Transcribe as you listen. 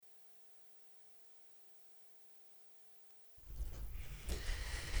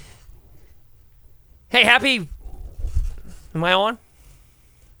Hey, happy... Am I on?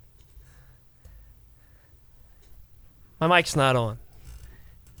 My mic's not on.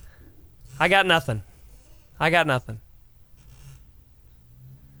 I got nothing.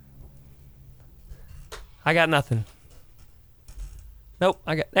 Nope.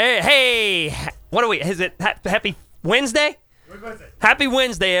 Hey, what are we? Is it Happy Wednesday? Happy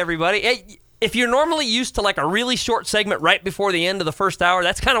Wednesday, everybody. Hey, if you're normally used to like a really short segment right before the end of the first hour,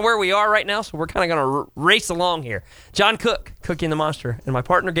 that's kind of where we are right now, so we're kind of going to race along here. John Cook, Cookie and the Monster, and my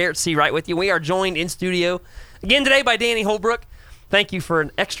partner Garrett C. right with you. We are joined in studio again today by Danny Holbrook. Thank you for an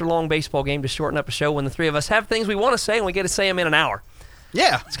extra long baseball game to shorten up a show when the three of us have things we want to say and we get to say them in an hour.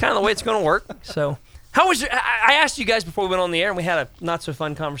 Yeah. It's kind of the way it's going to work. So, how was your... I asked you guys before we went on the air, and we had a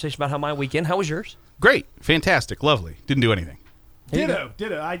not-so-fun conversation about how my weekend... How was yours? Great. Fantastic. Lovely. Didn't do anything. Ditto.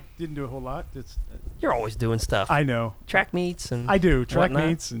 I didn't do a whole lot. You're always doing stuff. I know. Track meets and I do. Track whatnot.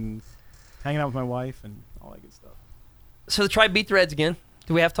 meets and hanging out with my wife and all that good stuff. So the Tribe beat the Reds again.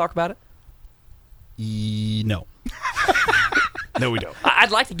 Do we have to talk about it? No. No, we don't.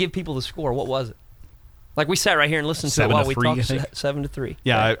 I'd like to give people the score. What was it? Like we sat right here and listened to it while we 7-3, talked. I think. 7-3.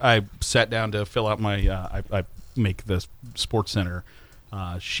 Yeah, Right. I sat down to fill out my I make the Sports Center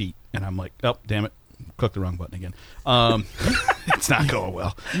sheet, and I'm like, oh, damn it. Clicked the wrong button again. It's not going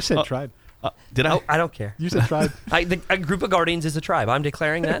well. You said tribe. Did I? Oh, I don't care. You said tribe. A group of Guardians is a tribe. I'm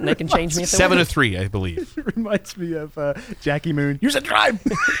declaring that, and they can change me if they want. 7-3, I believe. It reminds me of Jackie Moon. You said tribe.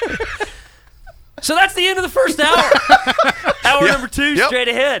 So that's the end of the first hour. Hour number 2, Yep. straight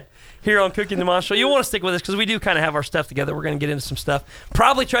ahead here on Cooking the Monster. You'll want to stick with us because we do kind of have our stuff together. We're going to get into some stuff.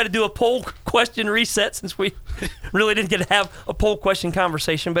 Probably try to do a poll question reset since we really didn't get to have a poll question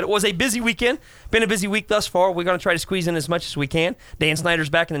conversation. But it was a busy weekend. Been a busy week thus far. We're going to try to squeeze in as much as we can. Dan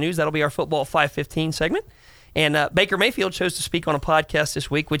Snyder's back in the news. That'll be our Football 515 segment. And Baker Mayfield chose to speak on a podcast this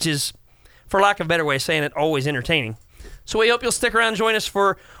week, which is, for lack of a better way of saying it, always entertaining. So we hope you'll stick around and join us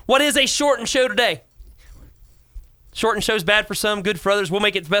for what is a shortened show today. Shortened show's bad for some, good for others. We'll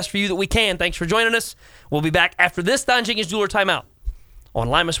make it the best for you that we can. Thanks for joining us. We'll be back after this Don Jenkins Jeweler timeout on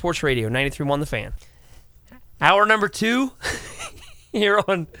Lima Sports Radio, 93.1 The Fan. Hour number 2 here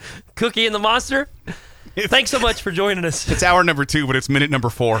on Cookie and the Monster. Thanks so much for joining us. It's hour number 2, but it's minute number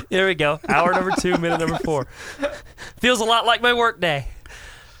 4. There we go. Hour number 2, minute number 4. Feels a lot like my work day.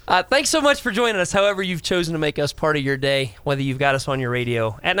 Thanks so much for joining us, however you've chosen to make us part of your day, whether you've got us on your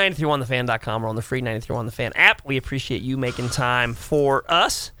radio at 931thefan.com or on the free 931 The Fan app. We appreciate you making time for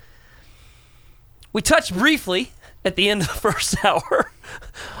us. We touched briefly at the end of the first hour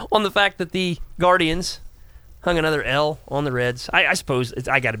on the fact that the Guardians hung another L on the Reds. I suppose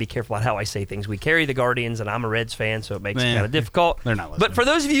I got to be careful about how I say things. We carry the Guardians, and I'm a Reds fan, so it makes it kind of difficult. They're not listening. But for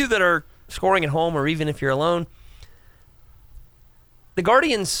those of you that are scoring at home, or even if you're alone, the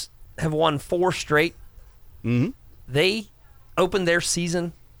Guardians have won 4 straight. Mm-hmm. They opened their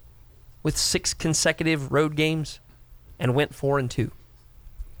season with 6 consecutive road games and went 4-2.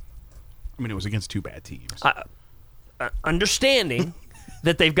 I mean, it was against 2 bad teams. Understanding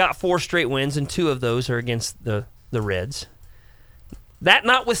that they've got 4 straight wins and 2 of those are against the Reds. That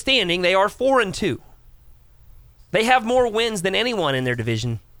notwithstanding, they are 4-2. They have more wins than anyone in their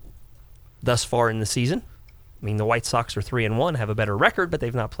division thus far in the season. I mean, the White Sox are 3-1, have a better record, but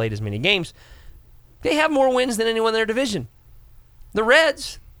they've not played as many games. They have more wins than anyone in their division. The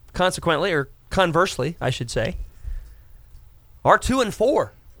Reds, consequently, or conversely, I should say, are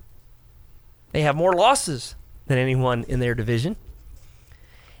 2-4. They have more losses than anyone in their division.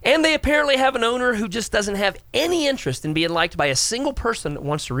 And they apparently have an owner who just doesn't have any interest in being liked by a single person that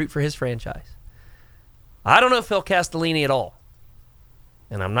wants to root for his franchise. I don't know Phil Castellini at all.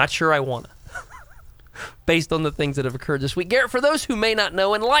 And I'm not sure I want to. Based on the things that have occurred this week. Garrett, for those who may not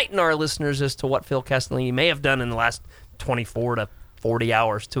know, enlighten our listeners as to what Phil Castellini may have done in the last 24 to 40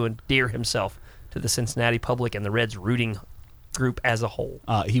 hours to endear himself to the Cincinnati public and the Reds rooting group as a whole.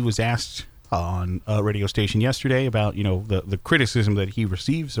 He was asked on a radio station yesterday about, the criticism that he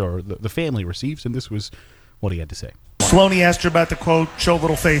receives or the family receives, and this was what he had to say. Sloaney asked you about the quote, show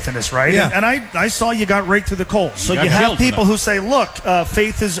little faith in us, right? Yeah. And I saw you got right through the coals. So you have people who say, look,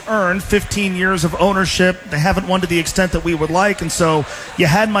 faith is earned, 15 years of ownership. They haven't won to the extent that we would like. And so you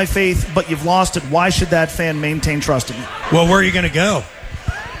had my faith, but you've lost it. Why should that fan maintain trust in you? Well, where are you going to go?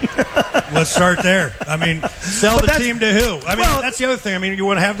 Let's start there. I mean, sell But the that's- team to who? I mean, well- that's the other thing. I mean, you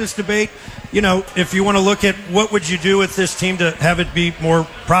want to have this debate. If you want to look at what would you do with this team to have it be more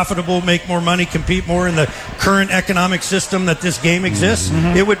profitable, make more money, compete more in the current economic system that this game exists,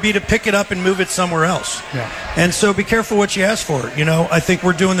 it would be to pick it up and move it somewhere else. Yeah. And so be careful what you ask for. I think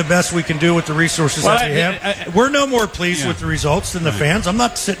we're doing the best we can do with the resources Well, that we have. We're no more pleased with the results than the fans. I'm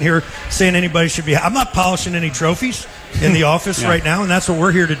not sitting here saying anybody should be. I'm not polishing any trophies in the office right now, and that's what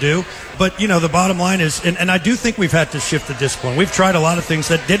we're here to do. But, the bottom line is, and I do think we've had to shift the discipline. We've tried a lot of things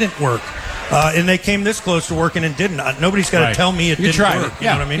that didn't work. And they came this close to working and didn't. Nobody's got to Right. tell me it You didn't tried work. it. You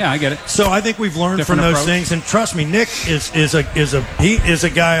know Yeah. what I mean? Yeah, I get it. So I think we've learned Different from those approach. things. And trust me, Nick is a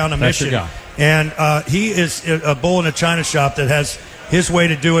guy on a That's your mission. guy. And he is a bull in a china shop that has his way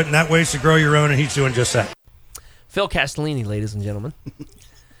to do it, and that way is to grow your own, and he's doing just that. Phil Castellini, ladies and gentlemen.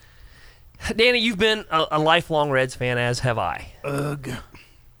 Danny, you've been a lifelong Reds fan, as have I. Ugh.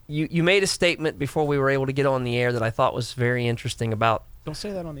 You made a statement before we were able to get on the air that I thought was very interesting about. Don't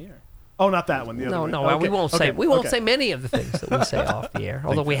say that on the air. Oh, not that one. The other No, one. no, Okay. we won't Okay. say we won't Okay. say many of the things that we say off the air.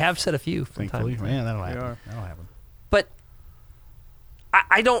 Although we have said a few from time Thankfully, to time. man, that'll We happen. are. That'll happen. But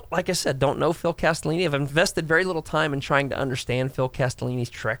I don't, like I said, don't know Phil Castellini. I've invested very little time in trying to understand Phil Castellini's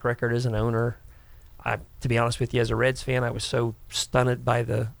track record as an owner. To be honest with you, as a Reds fan, I was so stunned by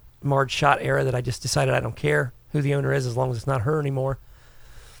the Marge Schott era that I just decided I don't care who the owner is as long as it's not her anymore.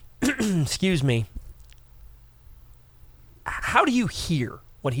 Excuse me. How do you hear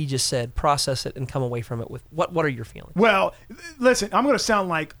what he just said, process it, and come away from it with what are your feelings? Well, listen, I'm going to sound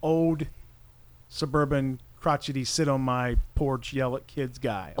like old suburban crotchety sit on my porch yell at kids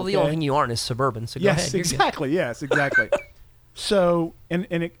guy. Well, the only thing you aren't is suburban, so go Yes, ahead. You're good. exactly. Yes, exactly. So,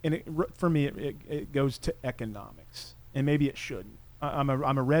 for me, it goes to economics, and maybe it shouldn't. I'm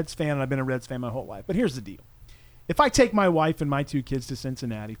a Reds fan, and I've been a Reds fan my whole life. But here's the deal: if I take my wife and my two kids to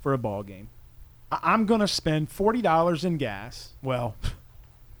Cincinnati for a ball game, I'm going to spend $40 in gas. Well,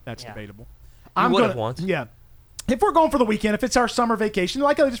 that's debatable. You would have once. Yeah. If we're going for the weekend, if it's our summer vacation,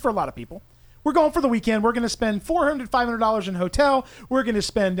 like it is for a lot of people, we're going for the weekend. We're going to spend $400, $500 in hotel. We're going to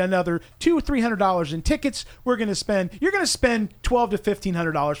spend another $200, $300 in tickets. You're going to spend $1,200 to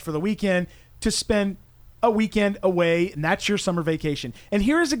 $1,500 for the weekend to spend a weekend away, and that's your summer vacation. And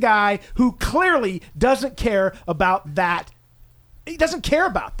here's a guy who clearly doesn't care about that. He doesn't care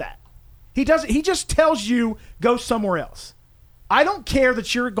about that. He just tells you go somewhere else. I don't care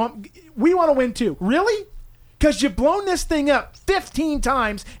that you're going. We want to win too. Really? Because you've blown this thing up 15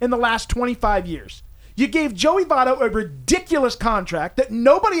 times in the last 25 years. You gave Joey Votto a ridiculous contract that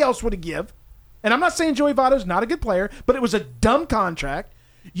nobody else would have given. And I'm not saying Joey Votto's not a good player, but it was a dumb contract.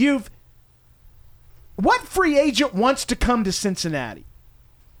 What free agent wants to come to Cincinnati?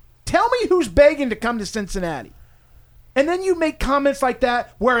 Tell me who's begging to come to Cincinnati. And then you make comments like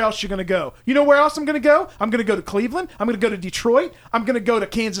that, where else you going to go? You know where else I'm going to go? I'm going to go to Cleveland. I'm going to go to Detroit. I'm going to go to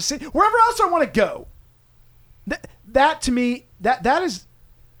Kansas City. Wherever else I want to go. That to me, that is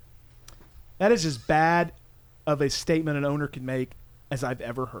as bad of a statement an owner can make as I've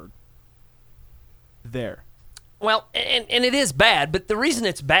ever heard. There. Well, and it is bad, but the reason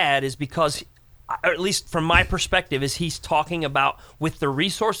it's bad is because, or at least from my perspective, is he's talking about with the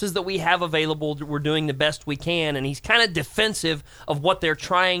resources that we have available, we're doing the best we can, and he's kind of defensive of what they're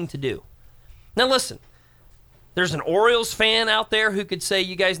trying to do. Now listen, there's an Orioles fan out there who could say,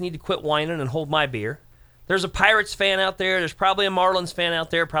 you guys need to quit whining and hold my beer. There's a Pirates fan out there. There's probably a Marlins fan out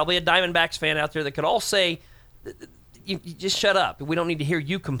there, probably a Diamondbacks fan out there that could all say, you just shut up. We don't need to hear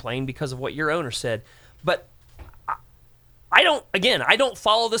you complain because of what your owner said. But I don't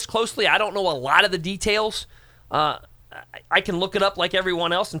follow this closely. I don't know a lot of the details. I can look it up like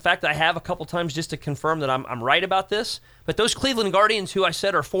everyone else. In fact, I have a couple times just to confirm that I'm right about this. But those Cleveland Guardians, who I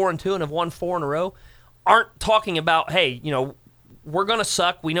said are 4-2 and have won 4 in a row, aren't talking about, hey, we're going to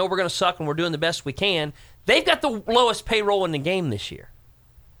suck. We know we're going to suck, and we're doing the best we can. They've got the lowest payroll in the game this year.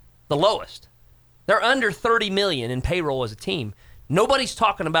 The lowest. They're under $30 million in payroll as a team. Nobody's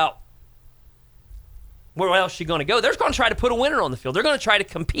talking about where else you're going to go. They're going to try to put a winner on the field. They're going to try to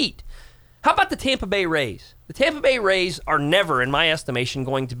compete. How about the Tampa Bay Rays? The Tampa Bay Rays are never, in my estimation,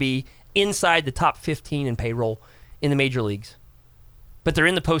 going to be inside the top 15 in payroll in the major leagues. But they're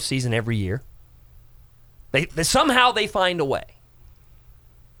in the postseason every year. They somehow they find a way.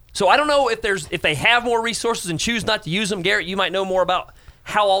 So I don't know if they have more resources and choose not to use them. Garrett, you might know more about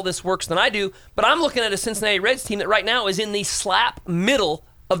how all this works than I do, but I'm looking at a Cincinnati Reds team that right now is in the slap middle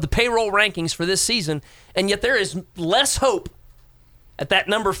of the payroll rankings for this season, and yet there is less hope at that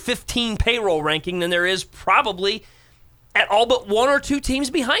number 15 payroll ranking than there is probably at all but one or two teams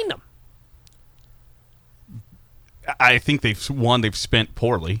behind them. I think they've spent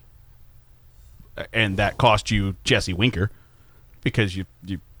poorly, and that cost you Jesse Winker because you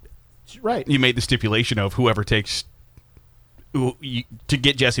made the stipulation of whoever takes to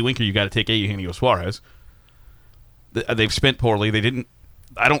get Jesse Winker, you got to take Eugenio Suarez. They've spent poorly.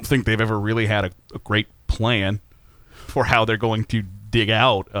 I don't think they've ever really had a great plan for how they're going to dig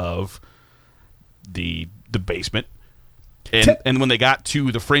out of the basement. And when they got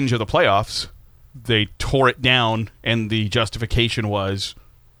to the fringe of the playoffs, they tore it down, and the justification was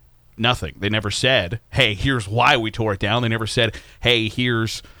nothing. They never said, hey, here's why we tore it down. They never said, hey,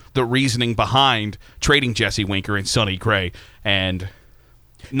 here's the reasoning behind trading Jesse Winker and Sonny Gray and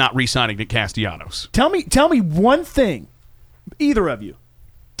not re-signing Nick Castellanos. Tell me one thing, either of you.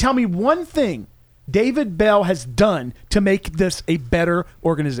 Tell me one thing David Bell has done to make this a better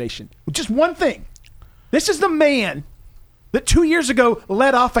organization. Just one thing. This is the man that 2 years ago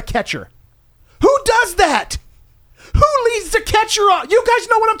led off a catcher. Who does that? Who leads the catcher off? You guys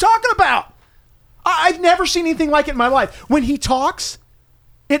know what I'm talking about. I've never seen anything like it in my life. When he talks,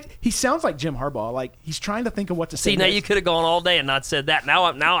 he sounds like Jim Harbaugh. Like he's trying to think of what to say. See, now you could have gone all day and not said that.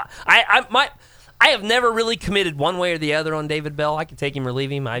 I have never really committed one way or the other on David Bell. I could take him or leave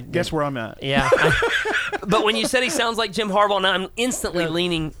him. Guess where I'm at. Yeah. But when you said he sounds like Jim Harbaugh, now I'm instantly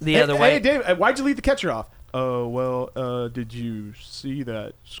leaning the other way. Hey, Dave, why'd you leave the catcher off? Oh, well, did you see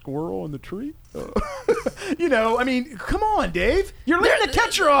that squirrel in the tree? I mean, come on, Dave. You're leaving the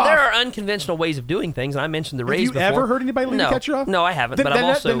catcher off. There are unconventional ways of doing things, and I mentioned the Rays before. Have you ever heard anybody leave the catcher off? No, I haven't, but I'm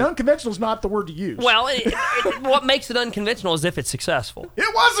also... Then unconventional is not the word to use. Well, what makes it unconventional is if it's successful.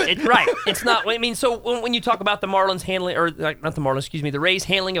 It wasn't! Right. It's not... I mean, so when you talk about the Marlins handling... Or not the Marlins, excuse me, the Rays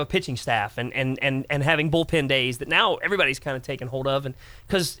handling of a pitching staff and having bullpen days that now everybody's kind of taken hold of, and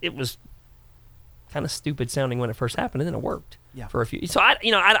because it was kind of stupid sounding when it first happened, and then it worked for a few. So I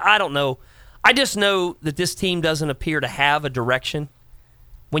don't know. I just know that this team doesn't appear to have a direction.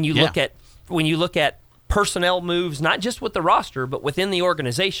 When you look at personnel moves, not just with the roster, but within the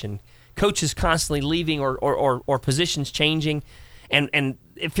organization, coaches constantly leaving or positions changing, and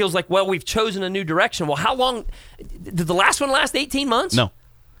it feels like, well, we've chosen a new direction. Well, how long did the last one last? 18 months? No.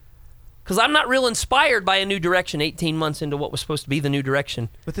 Because I'm not real inspired by a new direction 18 months into what was supposed to be the new direction.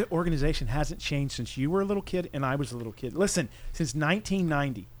 But the organization hasn't changed since you were a little kid and I was a little kid. Listen, since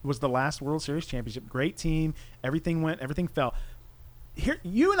 1990 was the last World Series championship. Great team. Everything fell. Here,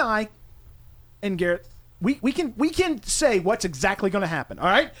 you and I and Garrett, we can say what's exactly going to happen, all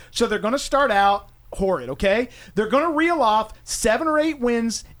right? So they're going to start out horrid, okay? They're going to reel off 7 or 8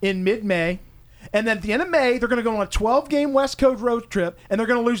 wins in mid-May. And then at the end of May, they're going to go on a 12-game West Coast road trip, and they're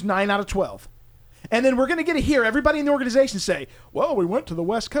going to lose 9 out of 12. And then we're going to get to hear everybody in the organization say, well, we went to the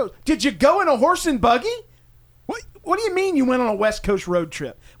West Coast. Did you go in a horse and buggy? What do you mean you went on a West Coast road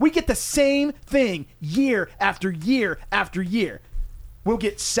trip? We get the same thing year after year after year. We'll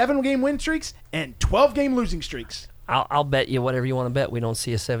get 7-game win streaks and 12-game losing streaks. I'll bet you whatever you want to bet we don't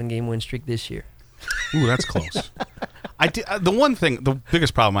see a 7-game win streak this year. Ooh, that's close. The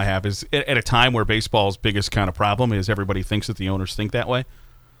biggest problem I have is at a time where baseball's biggest kind of problem is everybody thinks that the owners think that way.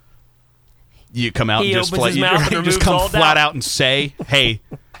 You come out and just come flat out and say, hey,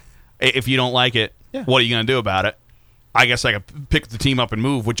 if you don't like it, what are you going to do about it? I guess I could pick the team up and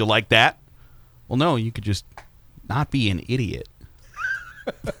move. Would you like that? Well, no, you could just not be an idiot.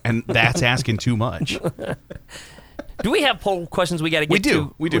 And that's asking too much. Do we have poll questions we got to get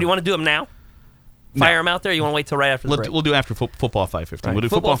to? We do. Do you want to do them now? Fire them out there? You want to wait till right after the break? We'll do after Football 5:15. Right. We'll do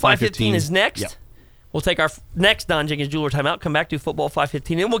Football 5:15 is next. Yep. We'll take our next Don Jenkins Jeweler timeout, come back to Football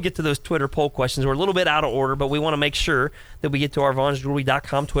 5:15, and we'll get to those Twitter poll questions. We're a little bit out of order, but we want to make sure that we get to our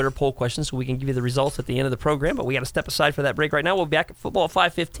VonsJewelry.com Twitter poll questions so we can give you the results at the end of the program. But we got to step aside for that break right now. We'll be back at Football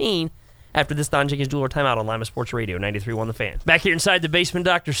 5:15 after this Don Jenkins Jeweler timeout on Lima Sports Radio 93.1 The Fan. Back here inside the Basement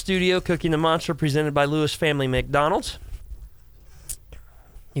Doctor studio, Cooking the Monster, presented by Lewis Family McDonald's.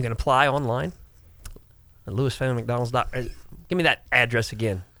 You can apply online at Lewis Family McDonald's. Give me that address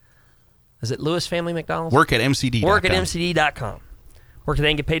again. Is it Lewis Family McDonald's? Work at MCD.com. Work at MCD.com. Work today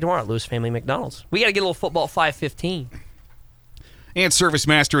and get paid tomorrow at Lewis Family McDonald's. We got to get a little Football 5:15. And Service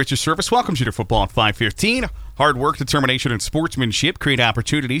Master at your service welcomes you to Football at 5:15. Hard work, determination, and sportsmanship create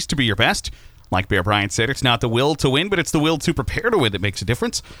opportunities to be your best. Like Bear Bryant said, it's not the will to win, but it's the will to prepare to win that makes a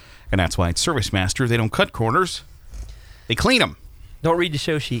difference. And that's why it's Service Master. They don't cut corners. They clean them. Don't read the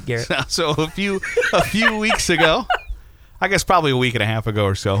show sheet, Garrett. So a few weeks ago, I guess probably a week and a half ago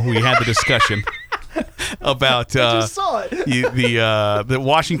or so, we had the discussion about I just saw it. the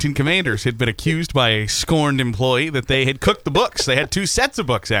Washington Commanders had been accused by a scorned employee that they had cooked the books. They had 2 sets of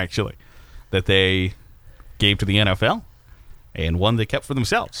books, actually, that they gave to the NFL and one they kept for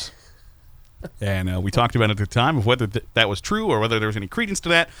themselves. And we talked about it at the time of whether that was true or whether there was any credence to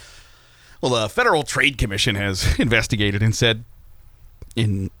that. Well, the Federal Trade Commission has investigated and said,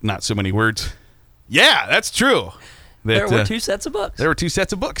 in not so many words, yeah, that's true. There were two sets of books. There were two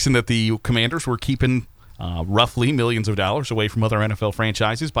sets of books, and that the Commanders were keeping roughly millions of dollars away from other NFL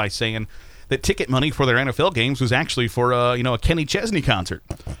franchises by saying that ticket money for their NFL games was actually for a Kenny Chesney concert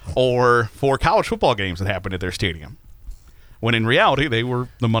or for college football games that happened at their stadium. When in reality,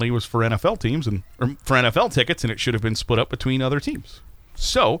 the money was for NFL teams or for NFL tickets, and it should have been split up between other teams.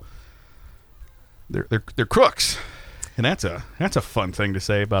 So they're crooks. And that's a fun thing to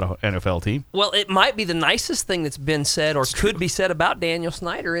say about an NFL team. Well, it might be the nicest thing that's been said or could be said about Daniel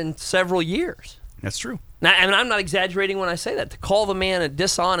Snyder in several years. That's true. Now, and I'm not exaggerating when I say that. To call the man a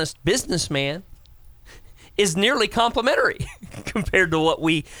dishonest businessman is nearly complimentary compared to what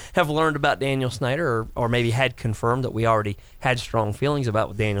we have learned about Daniel Snyder, or maybe had confirmed that we already had strong feelings about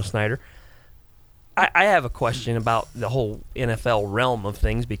with Daniel Snyder. I have a question about the whole NFL realm of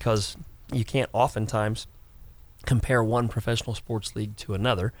things, because you can't oftentimes compare one professional sports league to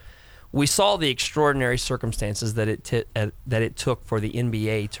another. We saw the extraordinary circumstances that it took for the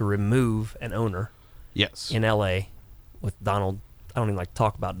NBA to remove an owner. Yes. In LA with Donald. I don't even like to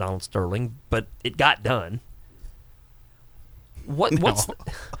talk about Donald Sterling, but it got done. All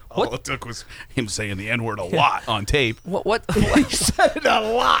it took was him saying the N-word a lot on tape. What He said it a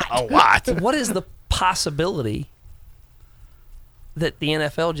lot. A lot. What is the possibility that the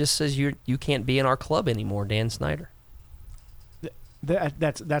NFL just says you can't be in our club anymore, Dan Snyder?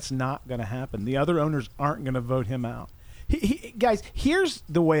 That's not going to happen. The other owners aren't going to vote him out. Guys, here's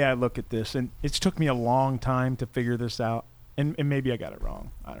the way I look at this, and it's took me a long time to figure this out, and maybe I got it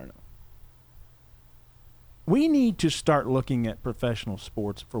wrong. I don't know. We need to start looking at professional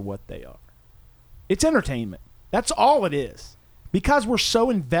sports for what they are. It's entertainment. That's all it is. Because we're so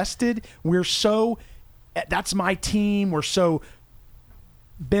invested, that's my team, we're so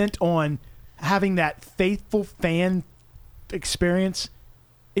bent on having that faithful fan experience.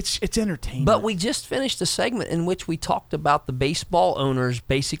 It's entertainment. But we just finished a segment in which we talked about the baseball owners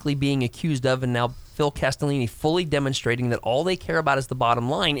basically being accused of, and now Phil Castellini fully demonstrating that all they care about is the bottom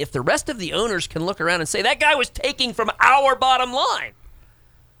line. If the rest of the owners can look around and say, that guy was taking from our bottom line,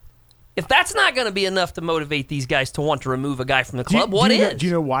 if that's not going to be enough to motivate these guys to want to remove a guy from the club, what is? Do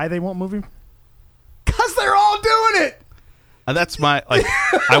you know why they won't move him? Because they're all doing it. That's my,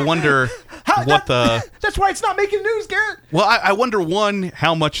 I wonder That's why it's not making news, Garrett. Well, I wonder, one,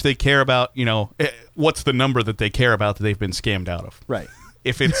 how much they care about, what's the number that they care about that they've been scammed out of. Right.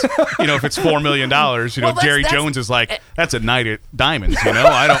 If it's, if it's $4 million, Jerry Jones is like, that's a night at Diamonds,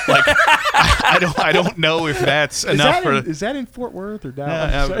 I don't know if that's enough Is that in Fort Worth or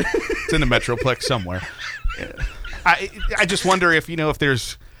Dallas? It's in the Metroplex somewhere. I just wonder if, if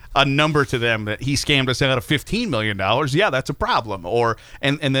there's a number to them that he scammed us out of $15 million. Yeah, that's a problem.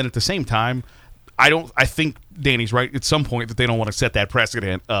 And then at the same time, I think Danny's right at some point that they don't want to set that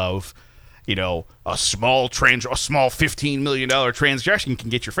precedent of, a small $15 million transaction can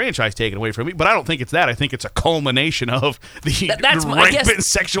get your franchise taken away from you. But I don't think it's that. I think it's a culmination of the rampant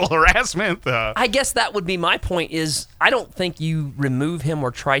sexual harassment. I guess that would be my point is I don't think you remove him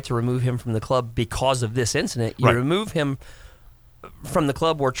or try to remove him from the club because of this incident. You remove him from the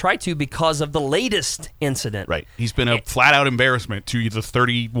club or try to because of the latest incident. Right. He's been a flat-out embarrassment to the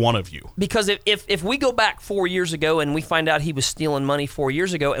 31 of you. Because if we go back 4 years ago and we find out he was stealing money 4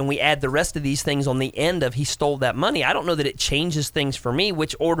 years ago and we add the rest of these things on the end of he stole that money, I don't know that it changes things for me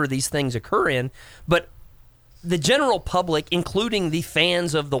which order these things occur in. But the general public, including the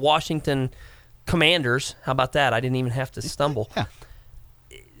fans of the Washington Commanders, how about that? I didn't even have to stumble. Yeah.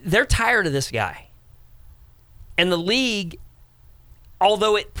 They're tired of this guy. And the league,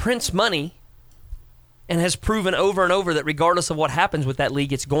 although it prints money and has proven over and over that regardless of what happens with that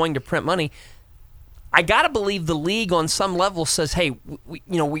league, it's going to print money, I got to believe the league on some level says, hey,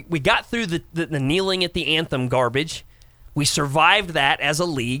 we got through the kneeling at the anthem garbage. We survived that as a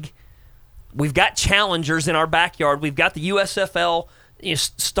league. We've got challengers in our backyard. We've got the USFL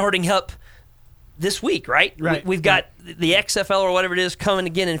starting up this week, right? Right. We've got the XFL or whatever it is coming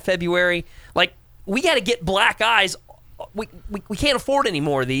again in February. Like, we got to get black eyes. We can't afford any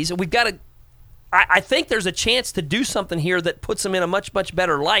more of these. We've got to. I think there's a chance to do something here that puts them in a much, much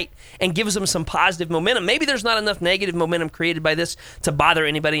better light and gives them some positive momentum. Maybe there's not enough negative momentum created by this to bother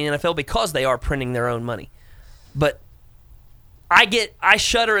anybody in the NFL because they are printing their own money. But I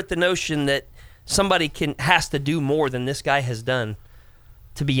shudder at the notion that somebody has to do more than this guy has done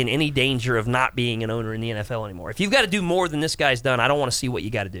to be in any danger of not being an owner in the NFL anymore. If you've got to do more than this guy's done, I don't want to see what you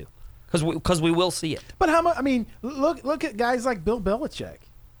got to do. Because we will see it. But how much? I mean, look at guys like Bill Belichick.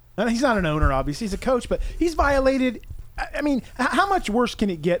 He's not an owner, obviously. He's a coach, but he's violated. I mean, how much worse can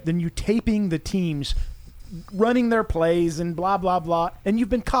it get than you taping the teams running their plays and blah, blah, blah, and you've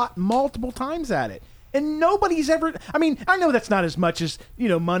been caught multiple times at it? And nobody's ever – I mean, I know that's not as much as,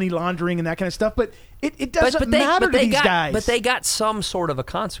 money laundering and that kind of stuff, but it doesn't matter to these guys. But they got some sort of a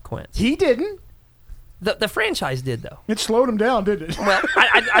consequence. He didn't. The franchise did, though. It slowed him down, didn't it? Well,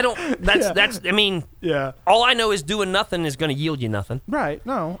 I don't – that's – I mean, yeah. All I know is doing nothing is going to yield you nothing. Right,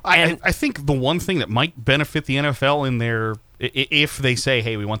 no. I think the one thing that might benefit the NFL in their – if they say,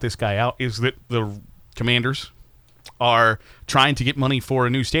 hey, we want this guy out, is that the Commanders are trying to get money for a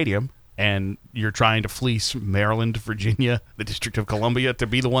new stadium, and you're trying to fleece Maryland, Virginia, the District of Columbia to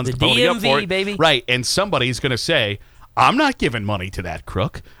be the ones the to pony up for DMV, it. baby. Right, and somebody's going to say, I'm not giving money to that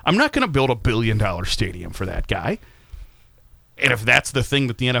crook. I'm not going to build $1 billion stadium for that guy. And if that's the thing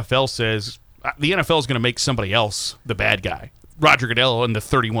that the NFL says, the NFL is going to make somebody else the bad guy. Roger Goodell and the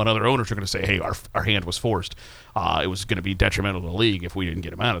 31 other owners are going to say, hey, our hand was forced. It was going to be detrimental to the league if we didn't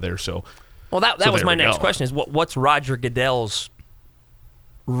get him out of there. So, well, that was my next question is what's Roger Goodell's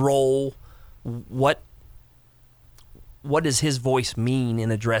role? What does his voice mean in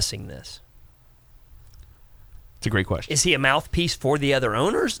addressing this? It's a great question. Is he a mouthpiece for the other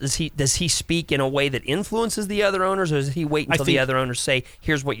owners? Does he speak in a way that influences the other owners, or does he wait until the other owners say,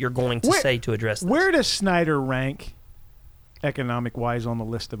 here's what you're going to say to address this? Where does Snyder rank economic-wise on the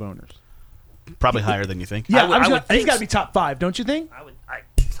list of owners? Probably higher than you think. Yeah, he's got to be top 5, don't you think?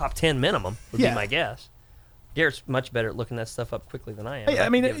 Top 10 minimum would be my guess. Garrett's much better at looking that stuff up quickly than I am. Hey, I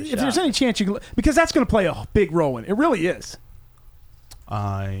mean, if there's any chance you can, because that's going to play a big role in it. It really is.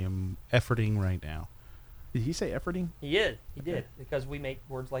 I am efforting right now. Did he say efforting? He did, because we make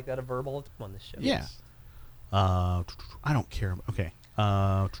words like that a verb all the time on this show. Yeah. I don't care. Okay.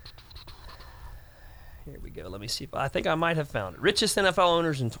 Here we go. Let me see. I think I might have found it. Richest NFL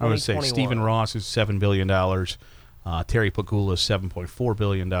owners in 2021. I would say Stephen Ross is $7 billion. Terry Pegula is $7.4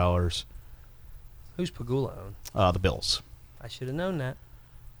 billion. Who's Pegula own? The Bills. I should have known that,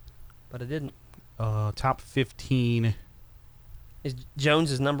 but I didn't. Top 15. Is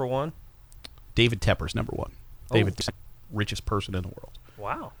Jones is number 1? David Tepper's number 1. David, richest person in the world.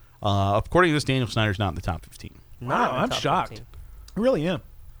 Wow. According to this, Daniel Snyder's not in the top 15. Wow, I'm shocked. 15. I really am.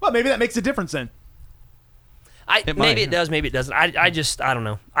 Well, maybe that makes a difference then. Maybe it does, maybe it doesn't. I don't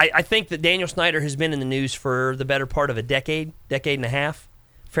know. I think that Daniel Snyder has been in the news for the better part of a decade and a half,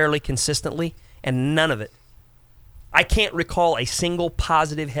 fairly consistently, and none of it. I can't recall a single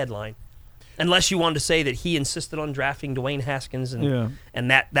positive headline, unless you wanted to say that he insisted on drafting Dwayne Haskins,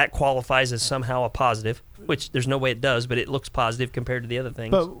 and that qualifies as somehow a positive, which there's no way it does, but it looks positive compared to the other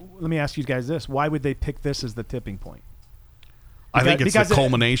things. But let me ask you guys this. Why would they pick this as the tipping point? I think it's the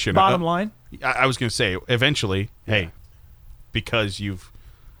culmination. Bottom line? I was going to say, eventually, hey, because you've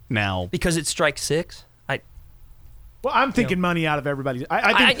now... Because it strikes 6? Well, I'm thinking money out of everybody.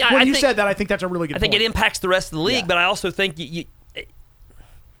 I think when you said that, I think that's a really good point. I think it impacts the rest of the league, but I also think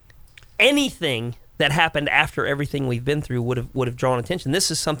anything that happened after everything we've been through would have drawn attention.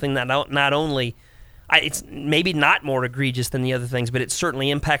 This is something that not only... it's maybe not more egregious than the other things, but it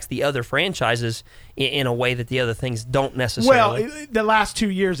certainly impacts the other franchises in a way that the other things don't necessarily. Well, the last 2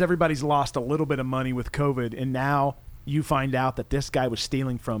 years, everybody's lost a little bit of money with COVID, and now you find out that this guy was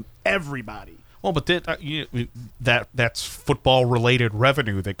stealing from everybody. Well, but that's football-related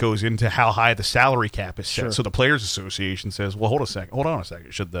revenue that goes into how high the salary cap is set. Sure. So the Players Association says, well, hold on a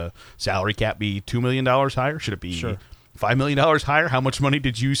second. Should the salary cap be $2 million higher? Should it be $5 million higher? How much money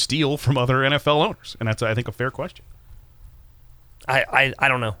did you steal from other NFL owners? And that's, I think, a fair question. I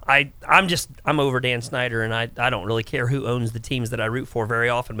don't know. I'm over Dan Snyder, and I don't really care who owns the teams that I root for very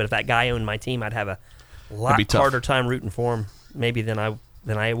often. But if that guy owned my team, I'd have a lot harder time rooting for him maybe than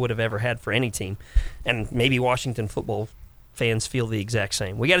I would have ever had for any team. And maybe Washington football fans feel the exact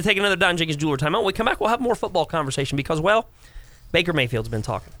same. We got to take another Don Jenkins Jeweler timeout. When we come back, we'll have more football conversation because, well, Baker Mayfield's been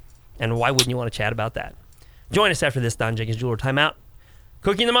talking. And why wouldn't you want to chat about that? Join us after this Don Jenkins Jeweler timeout.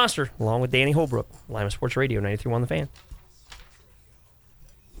 Cookie and the Monster, along with Danny Holbrook, Lima Sports Radio, 93.1 The Fan.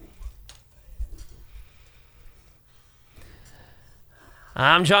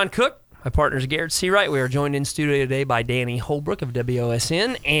 I'm John Cook. My partner is Garrett Seawright. We are joined in studio today by Danny Holbrook of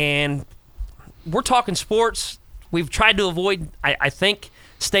WOSN, and we're talking sports. We've tried to avoid, I think,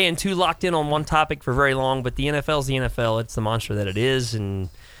 staying too locked in on one topic for very long, but the NFL's the NFL. It's the monster that it is, and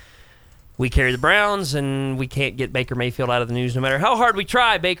we carry the Browns, and we can't get Baker Mayfield out of the news no matter how hard we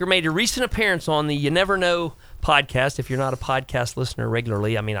try. Baker made a recent appearance on the You Never Know podcast. If you're not a podcast listener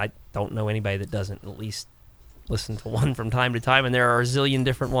regularly, I mean, I don't know anybody that doesn't at least listen to one from time to time, and there are a zillion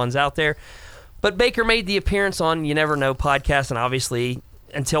different ones out there. But Baker made the appearance on You Never Know podcast, and obviously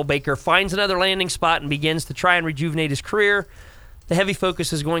until Baker finds another landing spot and begins to try and rejuvenate his career, the heavy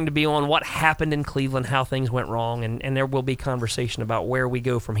focus is going to be on what happened in Cleveland, how things went wrong, and there will be conversation about where we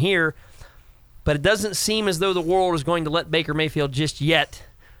go from here. But it doesn't seem as though the world is going to let Baker Mayfield just yet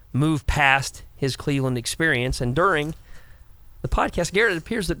move past his Cleveland experience. And during the podcast, Garrett, it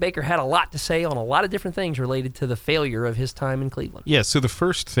appears that Baker had a lot to say on a lot of different things related to the failure of his time in Cleveland. Yeah, so the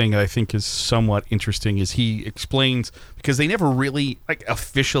first thing I think is somewhat interesting is he explains, because they never really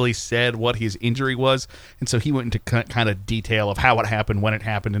officially said what his injury was, and so he went into kind of detail of how it happened, when it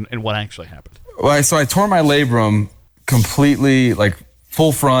happened, and what actually happened. Well, so I tore my labrum completely,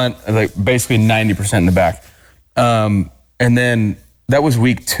 full front, basically 90% in the back. And then that was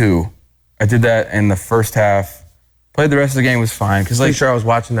week 2. I did that in the first half. Played the rest of the game, was fine. Pretty sure I was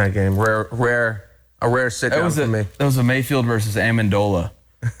watching that game. A rare sit down for me. That was a Mayfield versus Amendola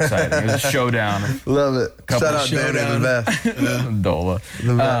sighting. It was a showdown. Love it. Shout out Danny, the best. Dola.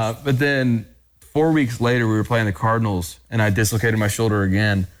 The best. But then 4 weeks later, we were playing the Cardinals, and I dislocated my shoulder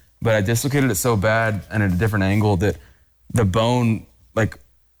again. But I dislocated it so bad and at a different angle that the bone,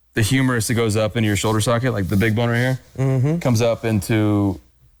 the humerus that goes up into your shoulder socket, the big bone right here, comes up into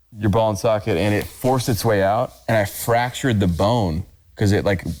your ball and socket, and it forced its way out, and I fractured the bone because it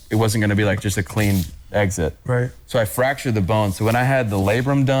wasn't going to be just a clean exit. Right. So I fractured the bone. So when I had the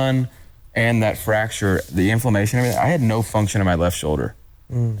labrum done and that fracture, the inflammation, everything, I had no function in my left shoulder.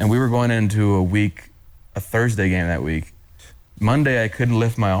 And we were going into a Thursday game that week. Monday I couldn't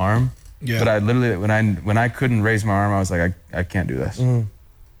lift my arm, but I literally when I couldn't raise my arm, I was like, I can't do this.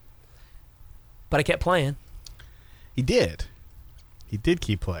 But I kept playing. He did. He did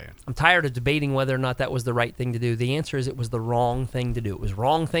keep playing. I'm tired of debating whether or not that was the right thing to do. The answer is it was the wrong thing to do. It was the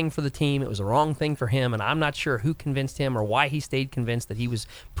wrong thing for the team. It was the wrong thing for him, and I'm not sure who convinced him or why he stayed convinced that he was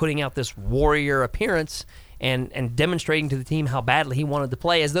putting out this warrior appearance and demonstrating to the team how badly he wanted to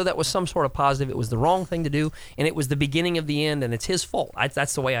play, as though that was some sort of positive. It was the wrong thing to do, and it was the beginning of the end, and it's his fault.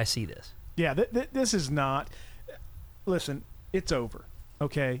 That's the way I see this. Yeah, this is not – listen, it's over.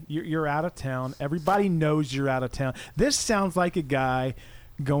 Okay, you're out of town. Everybody knows you're out of town. This sounds like a guy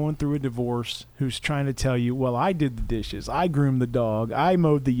going through a divorce who's trying to tell you, well, I did the dishes. I groomed the dog. I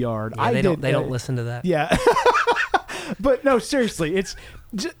mowed the yard. Yeah, they don't listen to that. Yeah. But no, seriously,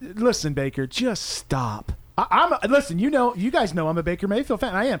 listen, Baker, just stop. Listen, you guys know I'm a Baker Mayfield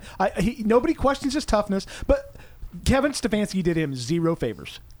fan. I am. Nobody questions his toughness, but Kevin Stefanski did him zero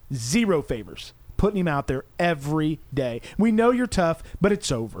favors. Zero favors. Putting him out there every day. We know you're tough, but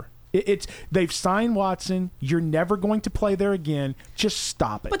it's over. They've signed Watson. You're never going to play there again. Just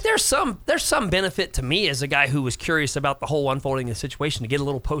stop it. But there's some benefit to me as a guy who was curious about the whole unfolding of the situation to get a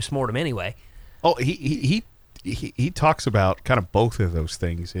little postmortem anyway. Oh, he talks about kind of both of those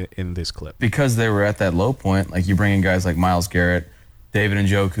things in this clip. Because they were at that low point, you bring in guys like Myles Garrett, David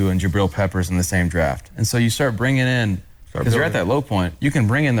Njoku, and Jabril Peppers in the same draft. And so you start bringing in, because you're at that low point, you can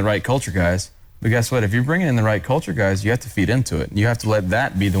bring in the right culture guys. But guess what? If you're bringing in the right culture guys, you have to feed into it. You have to let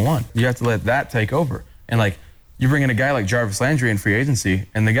that be the one. You have to let that take over. And you bring in a guy like Jarvis Landry in free agency,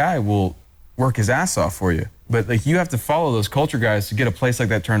 and the guy will work his ass off for you. But you have to follow those culture guys to get a place like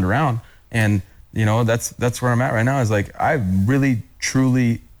that turned around. And that's where I'm at right now. Is I really,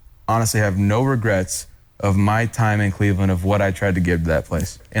 truly, honestly have no regrets of my time in Cleveland, of what I tried to give to that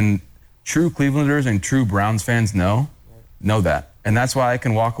place. And true Clevelanders and true Browns fans know that. And that's why I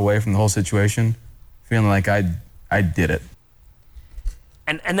can walk away from the whole situation feeling like I did it.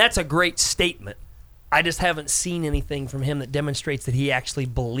 And that's a great statement. I just haven't seen anything from him that demonstrates that he actually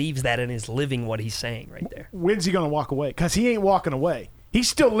believes that and is living what he's saying right there. When's he going to walk away? Because he ain't walking away. He's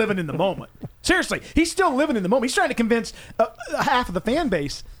still living in the moment. Seriously, he's still living in the moment. He's trying to convince half of the fan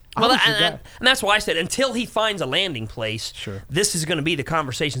base. Well, and that's why I said until he finds a landing place, sure, this is going to be the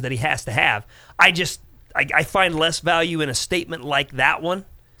conversations that he has to have. I find less value in a statement like that one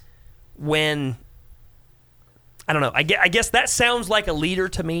when, I don't know, I guess that sounds like a leader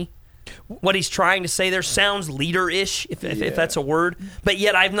to me. What he's trying to say there sounds leader-ish, if that's a word. But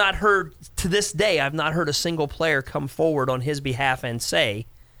yet I've not heard, to this day, a single player come forward on his behalf and say,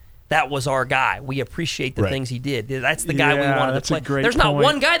 that was our guy. We appreciate the things he did. That's the guy we wanted to play. There's not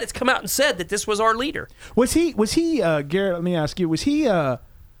one guy that's come out and said that this was our leader. Was he Garrett, let me ask you, was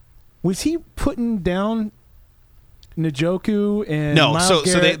he putting down Njoku and no? Myles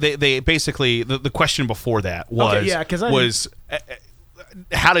So Garrett? they basically the question before that was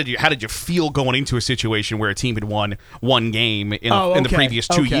how did you feel going into a situation where a team had won one game in the previous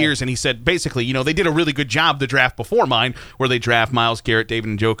 2 years? And he said basically, they did a really good job the draft before mine, where they draft Myles Garrett,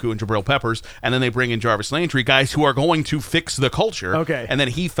 David Njoku, and Jabril Peppers, and then they bring in Jarvis Landry, guys who are going to fix the culture. Okay. And then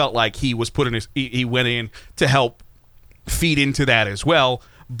he felt like he was he went in to help feed into that as well.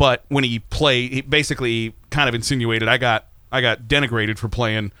 But when he basically kind of insinuated I got denigrated for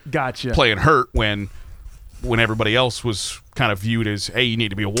playing hurt when everybody else was kind of viewed as, hey, you need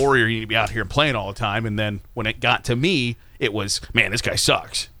to be a warrior, you need to be out here and playing all the time. And then when it got to me, it was, man, this guy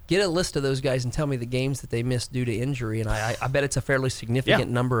sucks. Get a list of those guys and tell me the games that they missed due to injury, and I bet it's a fairly significant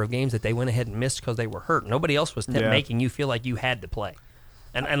number of games that they went ahead and missed because they were hurt. Nobody else was making you feel like you had to play.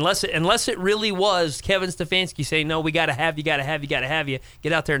 And unless it really was Kevin Stefanski saying, no, we got to have you,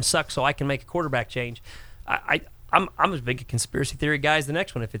 get out there and suck so I can make a quarterback change. I'm as big a conspiracy theory guy as the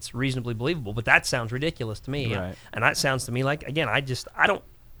next one if it's reasonably believable, but that sounds ridiculous to me. Right. And that sounds to me like, again, I don't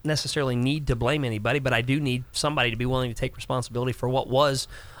necessarily need to blame anybody, but I do need somebody to be willing to take responsibility for what was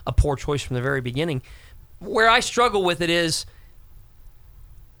a poor choice from the very beginning. Where I struggle with it is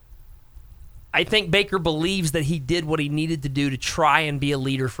I think Baker believes that he did what he needed to do to try and be a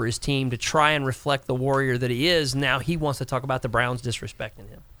leader for his team, to try and reflect the warrior that he is. Now he wants to talk about the Browns disrespecting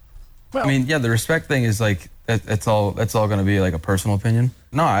him. Well, I mean, yeah, the respect thing is like that's all going to be like a personal opinion.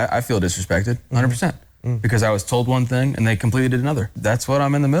 No, I feel disrespected 100%. Because I was told one thing and they completely did another. That's what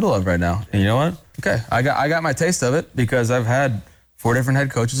I'm in the middle of right now. And you know what? Okay, I got my taste of it because I've had 4 different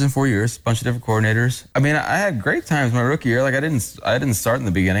head coaches in 4 years, a bunch of different coordinators. I mean, I had great times my rookie year. Like I didn't start in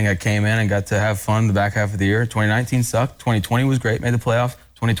the beginning. I came in and got to have fun the back half of the year. 2019 sucked. 2020 was great, made the playoffs.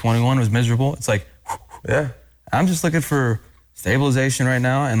 2021 was miserable. It's like, yeah. I'm just looking for stabilization right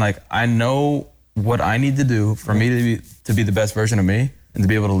now, and like I know what I need to do for me to be the best version of me and to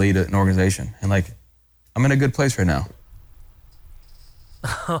be able to lead an organization. And like I'm in a good place right now.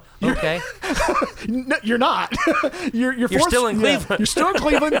 Okay. No, you're not. You're still in Cleveland. Yeah, you're still in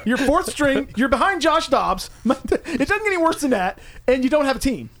Cleveland. You're 4th string. You're behind Josh Dobbs. It doesn't get any worse than that. And you don't have a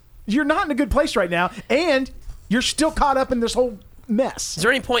team. You're not in a good place right now. And you're still caught up in this whole mess. Is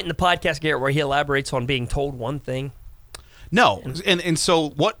there any point in the podcast, Garrett, where he elaborates on being told one thing? No. And so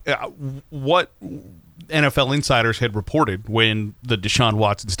what NFL insiders had reported when the Deshaun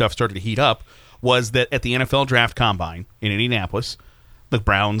Watson stuff started to heat up was that at the NFL Draft Combine in Indianapolis, the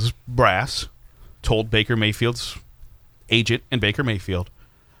Browns brass told Baker Mayfield's agent and Baker Mayfield,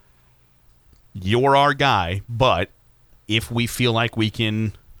 you're our guy, but if we feel like we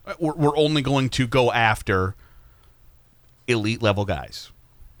can, we're only going to go after elite level guys.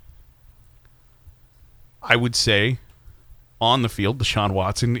 I would say on the field, Deshaun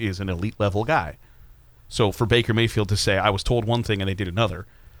Watson is an elite level guy. So for Baker Mayfield to say, I was told one thing and they did another,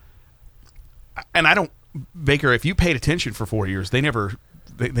 and I don't, Baker, if you paid attention for 4 years, they never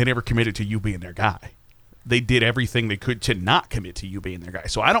committed to you being their guy. They did everything they could to not commit to you being their guy.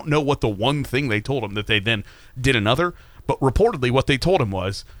 So I don't know what the one thing they told him that they then did another, but reportedly what they told him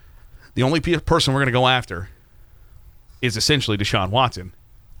was the only person we're going to go after is essentially Deshaun Watson.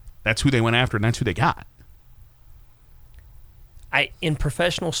 That's who they went after, and that's who they got. In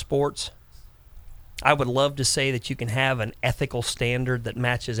professional sports, I would love to say that you can have an ethical standard that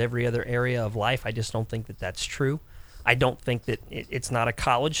matches every other area of life. I just don't think that that's true. I don't think that it's not a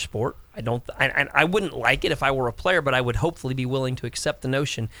college sport. I wouldn't like it if I were a player, but I would hopefully be willing to accept the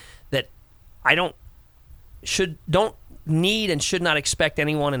notion that I don't need and should not expect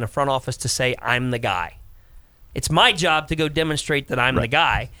anyone in the front office to say, I'm the guy. It's my job to go demonstrate that I'm the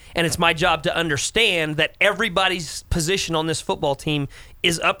guy, and it's my job to understand that everybody's position on this football team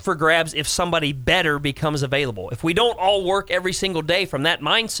is up for grabs if somebody better becomes available. If we don't all work every single day from that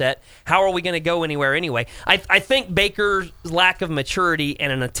mindset, how are we going to go anywhere anyway? I think Baker's lack of maturity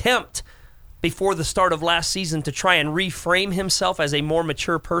and an attempt before the start of last season to try and reframe himself as a more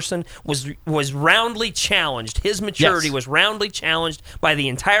mature person was roundly challenged. His maturity was roundly challenged by the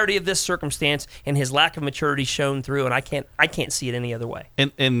entirety of this circumstance, and his lack of maturity shone through, and I can't see it any other way.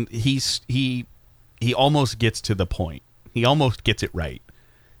 And he almost gets to the point. He almost gets it right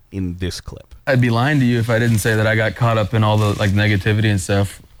in this clip. I'd be lying to you if I didn't say that I got caught up in all the like negativity and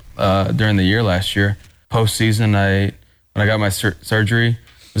stuff during the year last year. Postseason, when I got my surgery,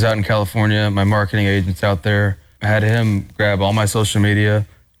 I was out in California. My marketing agent's out there. I had him grab all my social media,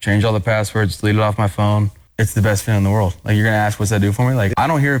 change all the passwords, delete it off my phone. It's the best feeling in the world. Like, you're going to ask, what's that do for me? Like, I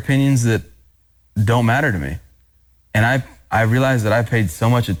don't hear opinions that don't matter to me. And I realized that I paid so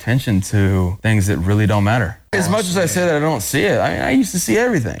much attention to things that really don't matter. As much as I say that I don't see it, I used to see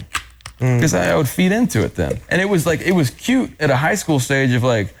everything because I would feed into it then. And it was cute at a high school stage of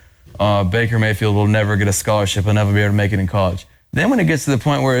like, Baker Mayfield will never get a scholarship and never be able to make it in college. Then when it gets to the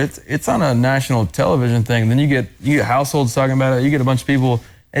point where it's on a national television thing, then you get households talking about it, you get a bunch of people,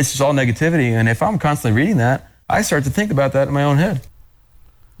 it's just all negativity. And if I'm constantly reading that, I start to think about that in my own head.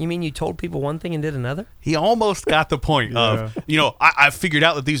 You mean you told people one thing and did another? He almost got the point of, I figured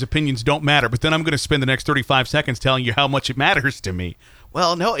out that these opinions don't matter, but then I'm going to spend the next 35 seconds telling you how much it matters to me.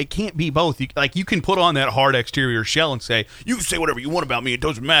 Well, no, it can't be both. You can put on that hard exterior shell and say, you can say whatever you want about me, it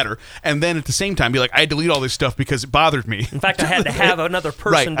doesn't matter. And then at the same time, be like, I delete all this stuff because it bothered me. In fact, I had to have another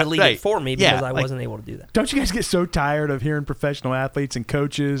person delete it for me because I like, wasn't able to do that. Don't you guys get so tired of hearing professional athletes and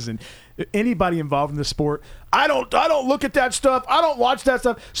coaches and anybody involved in the sport? I don't look at that stuff. I don't watch that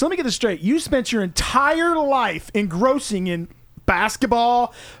stuff. So let me get this straight. You spent your entire life engrossing in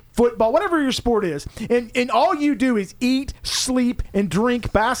basketball, football, whatever your sport is, and all you do is eat, sleep, and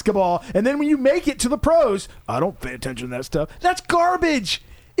drink basketball, and then when you make it to the pros, I don't pay attention to that stuff. That's garbage.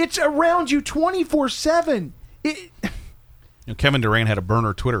 It's around you 24/7. Kevin Durant had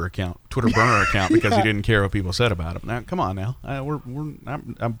a Twitter burner account because he didn't care what people said about him. Now, come on now,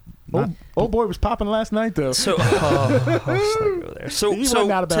 I'm not. Old boy was popping last night though. So, let's not go there. So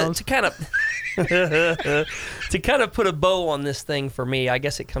to kind of put a bow on this thing for me, I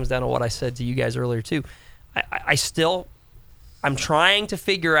guess it comes down to what I said to you guys earlier too. I'm trying to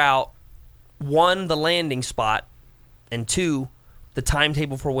figure out, one, the landing spot, and two, the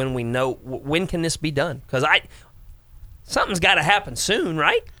timetable for when we know when can this be done, because something's got to happen soon,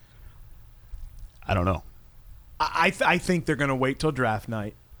 right? I don't know. I think they're going to wait till draft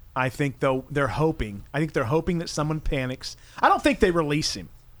night. I think they're hoping. I think they're hoping that someone panics. I don't think they release him.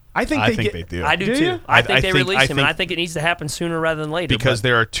 I think they do. I do too. I think they release him, and I think it needs to happen sooner rather than later. Because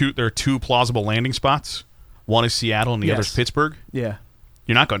there are two plausible landing spots. One is Seattle, and the other is Pittsburgh. Yeah.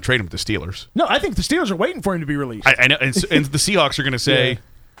 You're not going to trade him with the Steelers. No, I think the Steelers are waiting for him to be released. I know, and the Seahawks are going to say,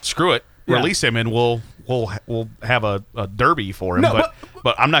 "Screw it, release him, and we'll have a derby for him." No,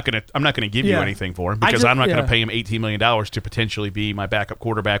 but I'm not going to give you anything for him because I'm not going to pay him $18 million to potentially be my backup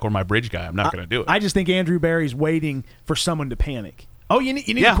quarterback or my bridge guy. I'm not going to do it. I just think Andrew Berry's waiting for someone to panic. Oh, you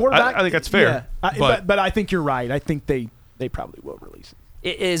need a quarterback? I think that's fair. Yeah. But I think you're right. I think they probably will release him.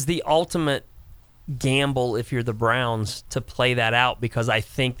 It is the ultimate gamble if you're the Browns to play that out, because I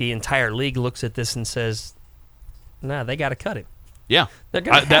think the entire league looks at this and says, "Nah, they got to cut him." Yeah, they're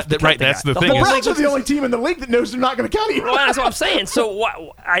going to have to cut That's the thing. The Browns are the only team in the league that knows they're not going to cut him. Well, that's what I'm saying. So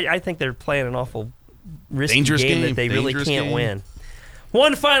I think they're playing an awful risky dangerous game that they really can't win.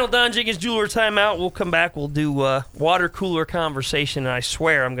 One final Don Jenkins Jeweler timeout. We'll come back. We'll do water cooler conversation, and I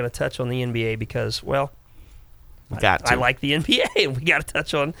swear I'm going to touch on the NBA because, well, I like the NBA, and we got to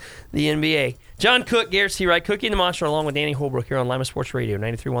touch on the NBA. John Cook, Garrett C. Wright, Cookie and the Monster, along with Danny Holbrook here on Lima Sports Radio,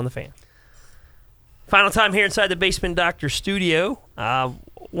 93.1 The Fan. Final time here inside the Basement Doctor studio. I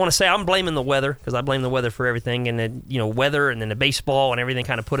want to say I'm blaming the weather, because I blame the weather for everything, and then weather and then the baseball and everything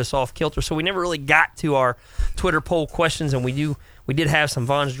kind of put us off kilter. So we never really got to our Twitter poll questions, and we did have some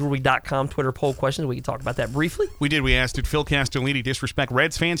VonsJewelry.com Twitter poll questions. We can talk about that briefly. We did. We asked, did Phil Castellini disrespect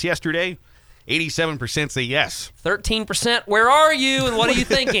Reds fans yesterday? 87% say yes. 13%, where are you and what are you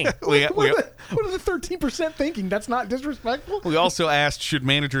thinking? What are the 13% thinking? That's not disrespectful? We also asked, should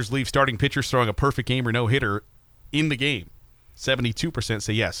managers leave starting pitchers throwing a perfect game or no-hitter in the game? 72%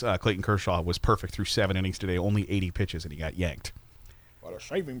 say yes. Clayton Kershaw was perfect through 7 innings today, only 80 pitches, and he got yanked. What a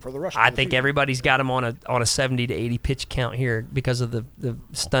saving for the rest of I think everybody's got him on a 70 to 80 pitch count here because of the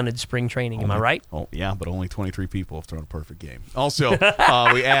stunted spring training. Am I right? Oh, yeah, but only 23 people have thrown a perfect game. Also,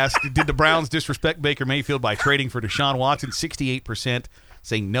 we asked, did the Browns disrespect Baker Mayfield by trading for Deshaun Watson? 68%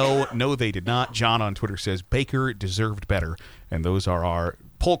 say no, they did not. John on Twitter says Baker deserved better. And those are our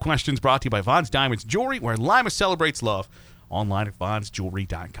poll questions brought to you by Vons Diamonds Jewelry, where Lima celebrates love. Online at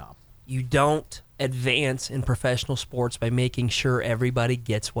VonsJewelry.com. You don't advance in professional sports by making sure everybody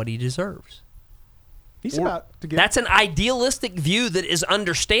gets what he deserves. That's an idealistic view that is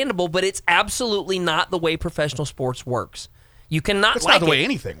understandable, but it's absolutely not the way professional sports works. You cannot. It's not the way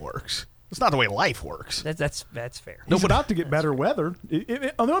anything works. It's not the way life works. That's fair. He's about to get better weather.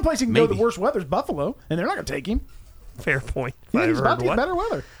 The only place he can go the worst weather is Buffalo, and they're not going to take him. Fair point. He's about to get better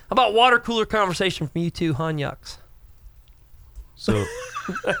weather. How about water cooler conversation from you two, Han Yucks? So,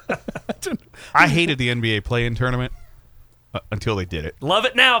 I hated the NBA play-in tournament until they did it. Love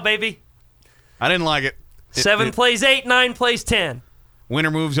it now, baby. I didn't like it. 7 plays 8, 9 plays 10.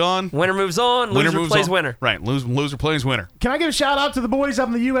 Winner moves on. Loser plays winner. Right, loser plays winner. Can I give a shout-out to the boys up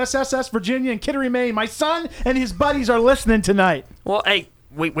in the USS Virginia and Kittery, Maine? My son and his buddies are listening tonight. Well, hey,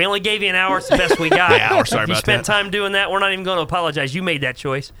 we only gave you an hour. It's the best we got. Sorry about that. You spent time doing that. We're not even going to apologize. You made that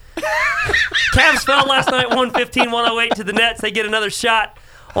choice. Cavs fell last night, 115-108 to the Nets. They get another shot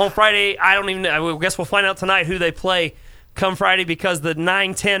on Friday. I guess we'll find out tonight who they play come Friday, because the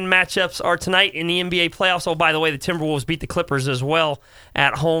 9-10 matchups are tonight in the NBA playoffs. Oh, by the way, the Timberwolves beat the Clippers as well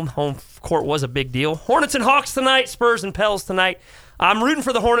at home. Home court was a big deal. Hornets and Hawks tonight. Spurs and Pels tonight. I'm rooting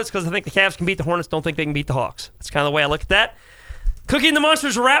for the Hornets because I think the Cavs can beat the Hornets. Don't think they can beat the Hawks. That's kind of the way I look at that. Cookie and the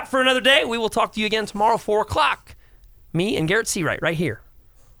Monster's a wrap for another day. We will talk to you again tomorrow, 4 o'clock. Me and Garrett Seawright right here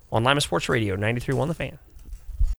on Lima Sports Radio, 93.1 The Fan.